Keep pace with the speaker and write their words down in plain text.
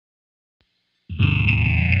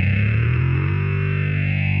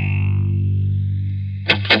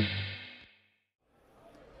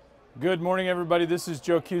Good morning, everybody. This is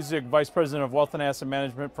Joe Cusick, Vice President of Wealth and Asset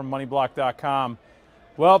Management from MoneyBlock.com.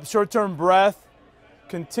 Well, short-term breath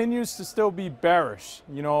continues to still be bearish,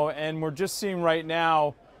 and we're just seeing right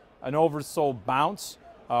now an oversold bounce.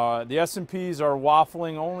 The S&Ps are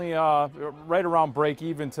waffling only right around break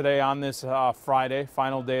even today on this Friday,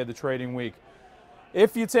 final day of the trading week.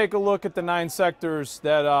 If you take a look at the 9 sectors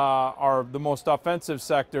that are the most offensive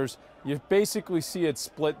sectors, you basically see it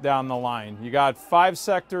split down the line. You got 5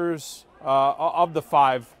 sectors of the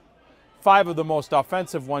five of the most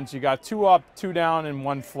offensive ones. You got 2 up, 2 down, and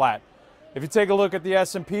 1 flat. If you take a look at the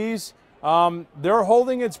S&Ps, they're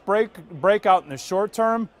holding its breakout in the short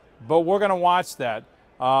term, but we're going to watch that.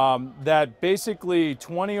 That basically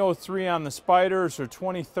 2003 on the spiders or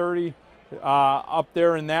 2030 up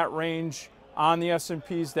there in that range on the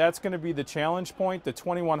S&Ps, that's going to be the challenge point. The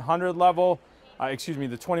 2100 level, the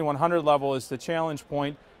 2100 level is the challenge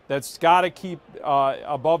point. That's got to keep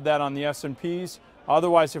above that on the S&Ps.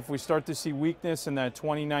 Otherwise, if we start to see weakness in that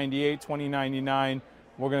 2098, 2099,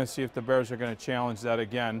 we're going to see if the bears are going to challenge that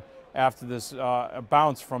again after this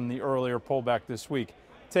bounce from the earlier pullback this week.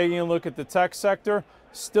 Taking a look at the tech sector,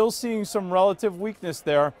 still seeing some relative weakness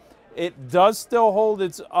there. It does still hold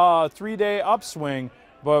its 3-day upswing,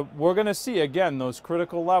 but we're going to see, again, those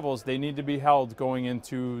critical levels. They need to be held going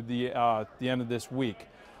into the end of this week.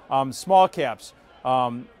 Small caps,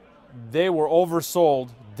 they were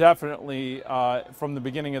oversold, definitely, from the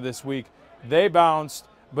beginning of this week. They bounced,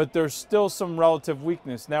 but there's still some relative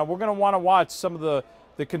weakness. Now, we're going to want to watch some of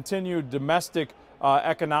the continued domestic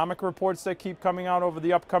economic reports that keep coming out over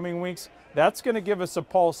the upcoming weeks. That's going to give us a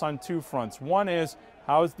pulse on 2 fronts. One is,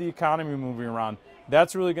 how is the economy moving around?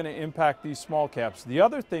 That's really going to impact these small caps. The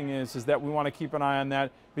other thing is that we want to keep an eye on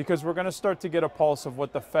that because we're going to start to get a pulse of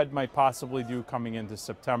what the Fed might possibly do coming into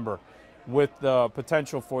September with the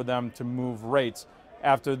potential for them to move rates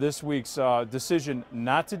after this week's decision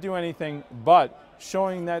not to do anything, but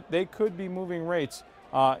showing that they could be moving rates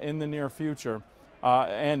in the near future.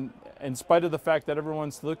 And in spite of the fact that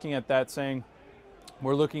everyone's looking at that saying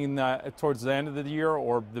we're looking towards the end of the year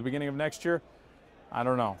or the beginning of next year, I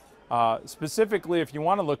don't know. Specifically, if you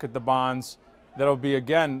want to look at the bonds, that'll be,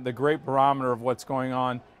 again, the great barometer of what's going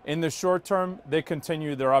on. In the short term, they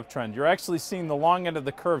continue their uptrend. You're actually seeing the long end of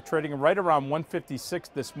the curve trading right around 156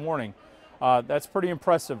 this morning. That's pretty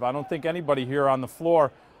impressive. I don't think anybody here on the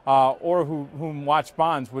floor or whom watch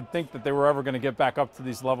bonds would think that they were ever going to get back up to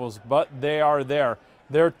these levels, but they are there.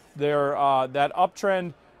 That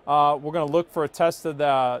uptrend, we're going to look for a test of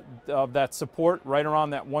that support right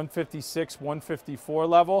around that 156, 154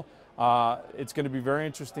 level. It's going to be very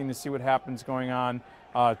interesting to see what happens going on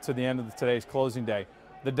to the end of today's closing day.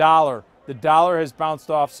 The dollar has bounced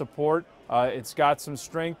off support. It's got some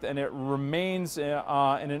strength, and it remains in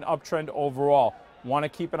an uptrend overall. Want to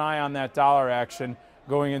keep an eye on that dollar action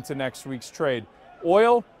going into next week's trade.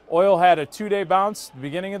 Oil had a 2-day bounce at the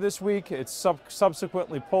beginning of this week. It's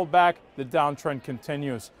subsequently pulled back. The downtrend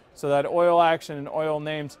continues. So that oil action and oil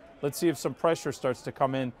names, let's see if some pressure starts to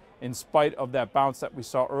come in spite of that bounce that we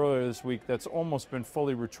saw earlier this week that's almost been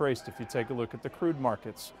fully retraced if you take a look at the crude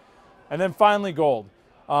markets. And then finally, gold.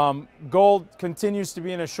 Gold continues to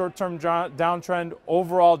be in a short-term downtrend,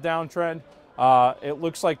 overall downtrend. It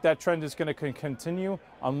looks like that trend is going to continue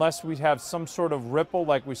unless we have some sort of ripple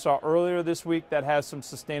like we saw earlier this week that has some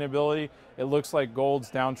sustainability. It looks like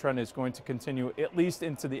gold's downtrend is going to continue at least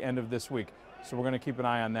into the end of this week. So we're going to keep an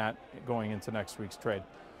eye on that going into next week's trade.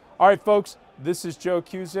 All right, folks, this is Joe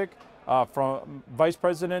Cusick, from Vice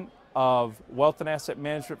President of Wealth and Asset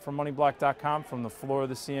Management from MoneyBlock.com from the floor of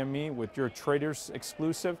the CME with your Traders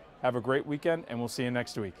Exclusive. Have a great weekend, and we'll see you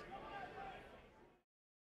next week.